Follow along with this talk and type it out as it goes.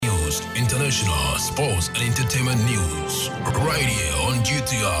most international sports and entertainment news right here on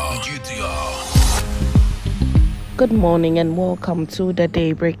GTR. Good morning and welcome to the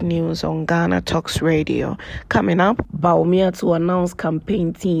Daybreak News on Ghana Talks Radio. Coming up, Bawumia to announce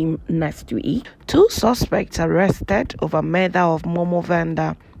campaign team next week. 2 suspects arrested over murder of Momo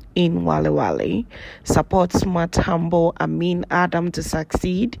vendor in Wale Wale. Support smart, humble Amin Adam to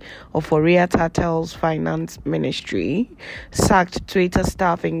succeed. Oforiatta tells Finance Ministry. Sacked Twitter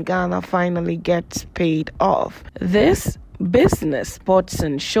staff in Ghana finally gets paid off. This business, sports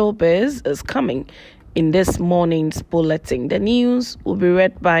and showbiz is coming in this morning's bulletin. The news will be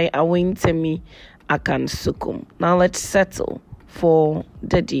read by Awintemi Akansukum. Now let's settle for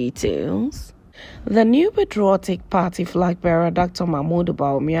the details. The new Patriotic Party flag bearer, Dr. Mahmoud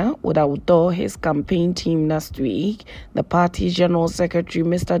Bawumia, would outdoor his campaign team next week. The party's General Secretary,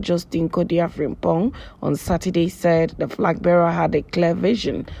 Mr. Justin Kodia Frimpong, on Saturday said the flag bearer had a clear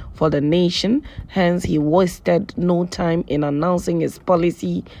vision for the nation, hence he wasted no time in announcing his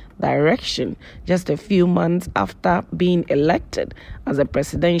policy direction just a few months after being elected as a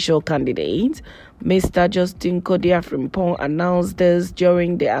presidential candidate. Mr. Justin Kodia Frimpong announced this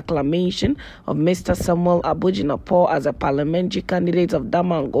during the acclamation of Mr. Samuel Abujinapo as a parliamentary candidate of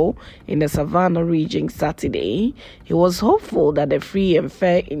Damango in the Savannah region Saturday. He was hopeful that the free and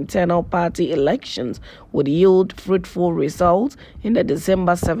fair internal party elections would yield fruitful results in the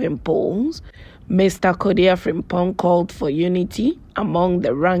December 7 polls. Mr. Kodia Frimpong called for unity among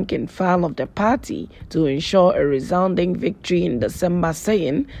the rank and file of the party to ensure a resounding victory in December,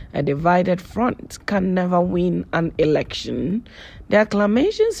 saying a divided front can never win an election. The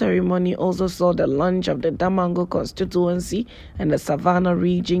acclamation ceremony also saw the launch of the Damango constituency and the Savannah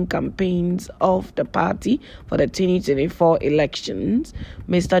region campaigns of the party for the 2024 elections.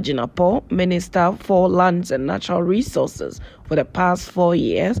 Mr. Jinapo, Minister for Lands and Natural Resources for the past 4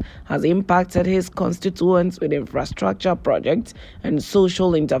 years, has impacted his constituents with infrastructure projects and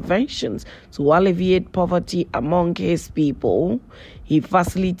social interventions to alleviate poverty among his people. He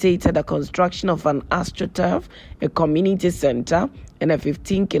facilitated the construction of an AstroTurf, a community center, and a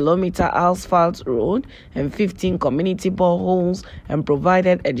 15-kilometer asphalt road and 15 community boreholes, and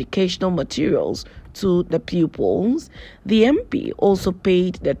provided educational materials to the pupils. The MP also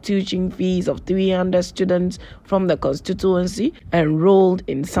paid the tuition fees of 300 students from the constituency enrolled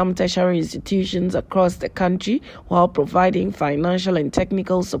in some tertiary institutions across the country, while providing financial and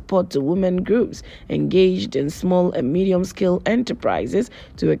technical support to women groups engaged in small and medium-scale enterprises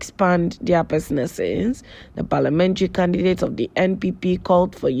to expand their businesses. The parliamentary candidate of the NPP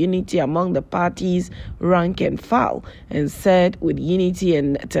called for unity among the party's rank and file and said with unity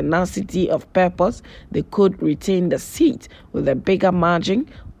and tenacity of purpose, they could retain the seat with a bigger margin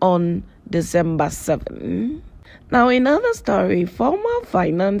on December 7. Now, in another story, former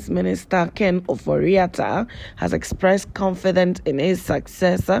Finance Minister Ken Oforiatta has expressed confidence in his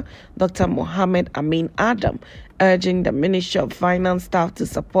successor, Dr. Mohammed Amin Adam, urging the Ministry of Finance staff to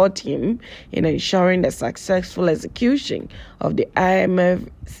support him in ensuring the successful execution of the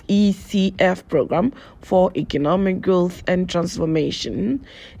IMF's ECF program for economic growth and transformation.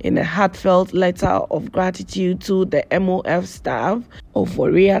 In a heartfelt letter of gratitude to the MOF staff,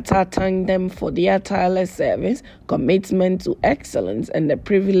 Oforiatta thanked them for their tireless service, commitment to excellence, and the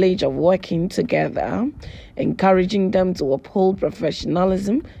privilege of working together, encouraging them to uphold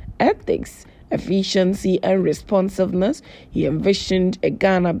professionalism, ethics, efficiency, and responsiveness. He envisioned a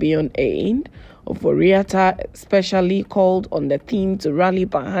Ghana beyond aid. Oforiatta especially called on the team to rally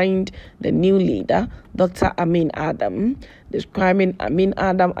behind the new leader, Dr. Amin Adam, describing Amin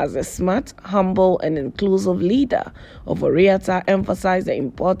Adam as a smart, humble, and inclusive leader. Oforiatta emphasized the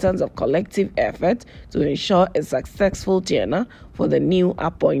importance of collective effort to ensure a successful tenure for the new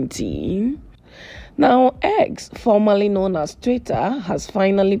appointee. Now, X, formerly known as Twitter, has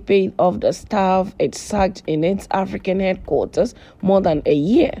finally paid off the staff it sacked in its African headquarters more than a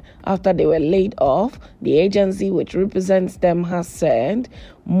year after they were laid off. The agency, which represents them, has said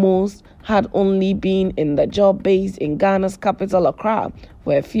most had only been in the job based in Ghana's capital, Accra,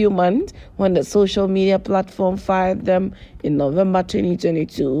 for a few months when the social media platform fired them in November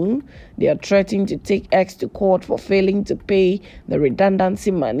 2022. They are threatening to take X to court for failing to pay the redundancy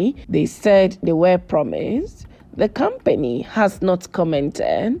money they said they were promised. The company has not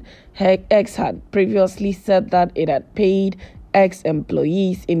commented. X had previously said that it had paid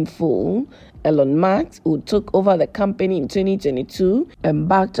ex-employees in full. Elon Musk, who took over the company in 2022,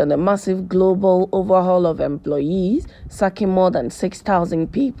 embarked on a massive global overhaul of employees, sacking more than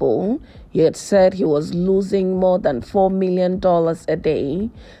 6,000 people. He had said he was losing more than $4 million a day.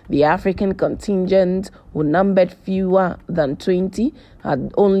 The African contingent who numbered fewer than 20,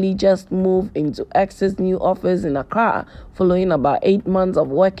 had only just moved into X's new office in Accra following about 8 months of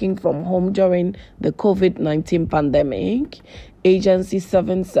working from home during the COVID-19 pandemic. Agency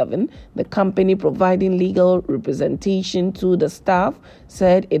 77, the company providing legal representation to the staff,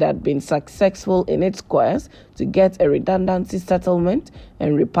 said it had been successful in its quest to get a redundancy settlement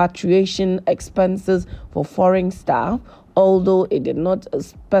and repatriation expenses for foreign staff, although it did not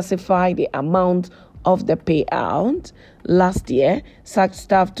specify the amount of the payout. Last year, such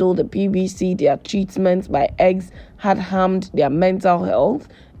staff told the BBC their treatment by X had harmed their mental health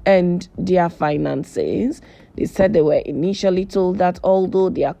and their finances. They said they were initially told that although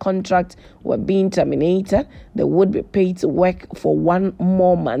their contracts were being terminated, they would be paid to work for 1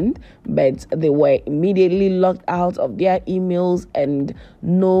 more month, but they were immediately locked out of their emails and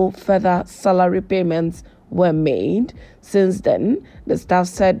no further salary payments were made. Since then, the staff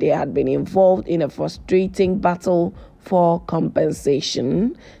said they had been involved in a frustrating battle for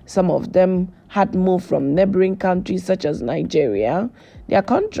compensation. Some of them had moved from neighboring countries such as Nigeria. Their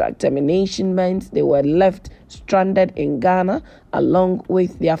contract termination meant they were left stranded in Ghana along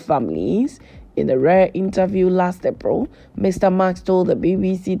with their families. In a rare interview last April, Mr. Marks told the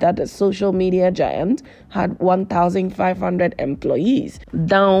BBC that the social media giant had 1,500 employees,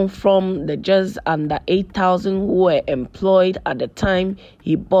 down from the just under 8,000 who were employed at the time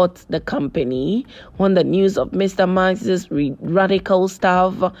he bought the company. When the news of Mr. Marks' radical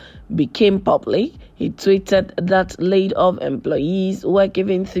staff became public, he tweeted that laid-off employees were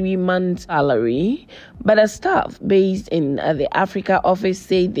given 3 months' salary, but the staff based in the Africa office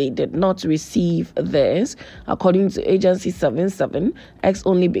say they did not receive this. According to Agency 77, X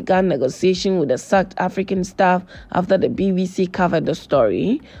only began negotiation with the sacked African staff after the BBC covered the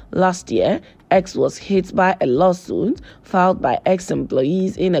story. Last year, X was hit by a lawsuit filed by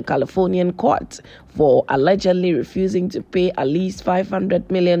ex-employees in a Californian court for allegedly refusing to pay at least $500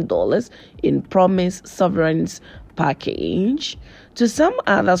 million in promised severance package. To some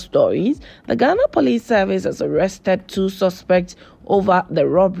other stories, the Ghana Police Service has arrested 2 suspects over the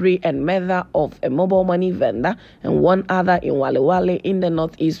robbery and murder of a mobile money vendor and 1 other in Wale in the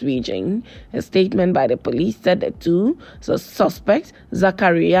northeast region. A statement by the police said the 2 suspects,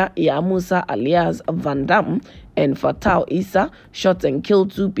 Zakaria Yamusa alias Van Dam and Fatau Issa, shot and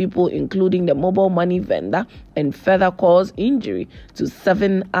killed 2 people, including the mobile money vendor, and further caused injury to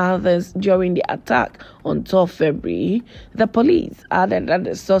 7 others during the attack on 12 February. The police added that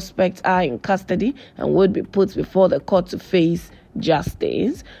the suspects are in custody and would be put before the court to face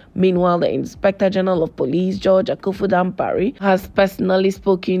justice. Meanwhile, the Inspector General of Police, George Akufudampari, has personally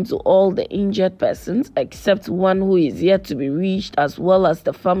spoken to all the injured persons except one who is yet to be reached, as well as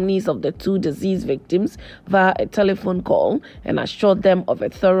the families of the 2 deceased victims via a telephone call, and assured them of a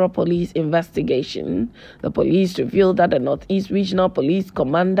thorough police investigation. The police revealed that the Northeast Regional Police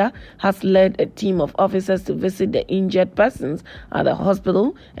Commander has led a team of officers to visit the injured persons at the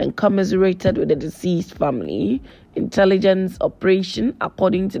hospital and commiserated with the deceased family. Intelligence operation,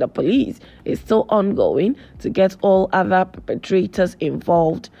 according to the police, is still ongoing to get all other perpetrators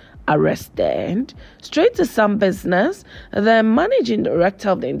involved arrested. Straight to some business, the managing director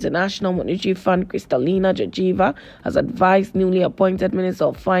of the International Monetary Fund, Kristalina Georgieva, has advised newly appointed Minister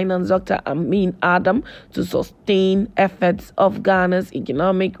of Finance, Dr. Amin Adam, to sustain efforts of Ghana's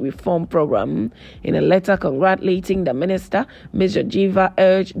economic reform program. In a letter congratulating the minister, Ms. Georgieva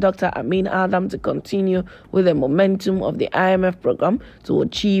urged Dr. Amin Adam to continue with the momentum of the IMF program to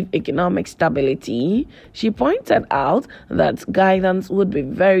achieve economic stability. She pointed out that guidance would be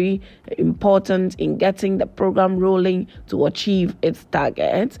very important in getting the program rolling to achieve its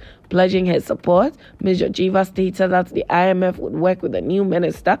targets. Pledging her support, Ms. Georgieva stated that the IMF would work with the new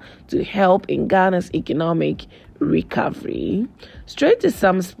minister to help in Ghana's economic recovery. Straight to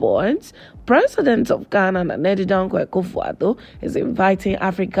some sports, President of Ghana, Nana Dankwa Akufo-Addo, is inviting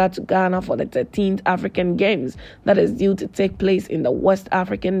Africa to Ghana for the 13th African Games that is due to take place in the West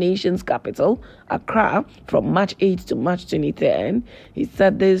African nation's capital, Accra, from March 8 to March 23rd. He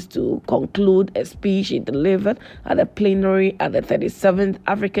said this to conclude a speech he delivered at a plenary at the 37th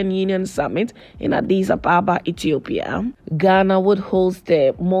African Union Summit in Addis Ababa, Ethiopia. Ghana would host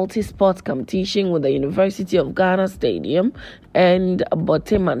the multi-sport competition with the University of Ghana Stadium and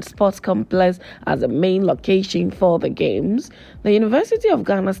Bulletin Sports Complex as the main location for the games. The University of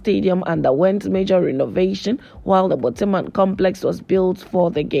Ghana Stadium underwent major renovation while the Bulletin Complex was built for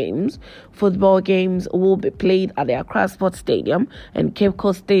the games. Football games will be played at the Accra Sports Stadium and Cape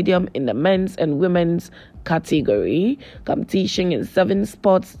Coast Stadium in the men's and women's category. Competition in 7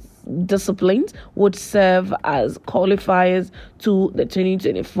 sports disciplines would serve as qualifiers to the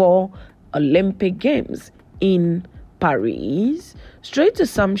 2024 Olympic Games in Paris. Straight to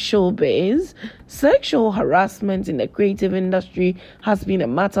some showbiz. Sexual harassment in the creative industry has been a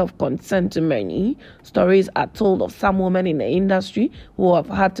matter of concern to many. Stories are told of some women in the industry who have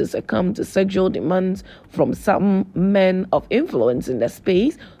had to succumb to sexual demands from some men of influence in the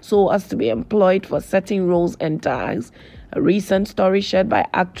space so as to be employed for certain roles and tasks. A recent story shared by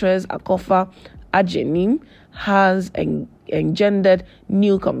actress Akofa Ajenim has engendered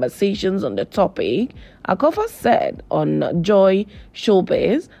new conversations on the topic. Akofa said on Joy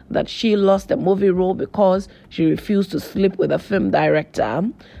Showbiz that she lost a movie role because she refused to sleep with a film director.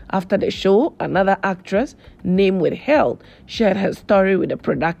 After the show, another actress, named Withheld, shared her story with the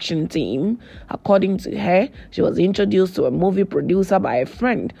production team. According to her, she was introduced to a movie producer by a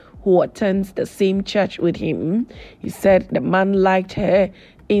friend who attends the same church with him. He said the man liked her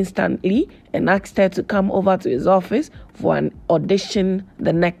instantly and asked her to come over to his office for an audition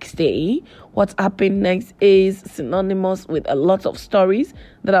the next day. What happened next is synonymous with a lot of stories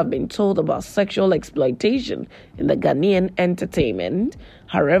that have been told about sexual exploitation in the Ghanaian entertainment.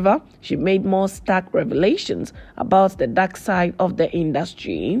 However, she made more stark revelations about the dark side of the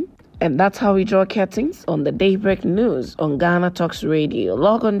industry. And that's how we draw curtains on the Daybreak News on Ghana Talks Radio.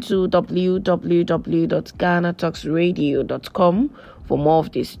 Log on to www.GhanaTalksRadio.com for more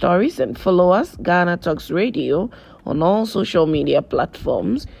of these stories and follow us, Ghana Talks Radio, on all social media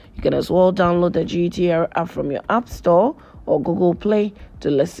platforms. You can as well download the GTR app from your App Store or Google Play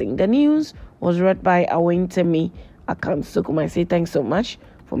to listen. The news was read by Awentemi Akansukum. I say thanks so much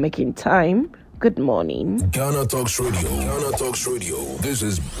for making time. Good morning. Ghana Talks Radio. Ghana Talks Radio. This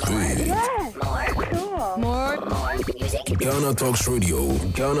is big. Yes. More music. Ghana Talks Radio.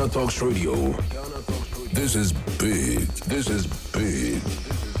 Ghana Talks Radio. This is big. This is big.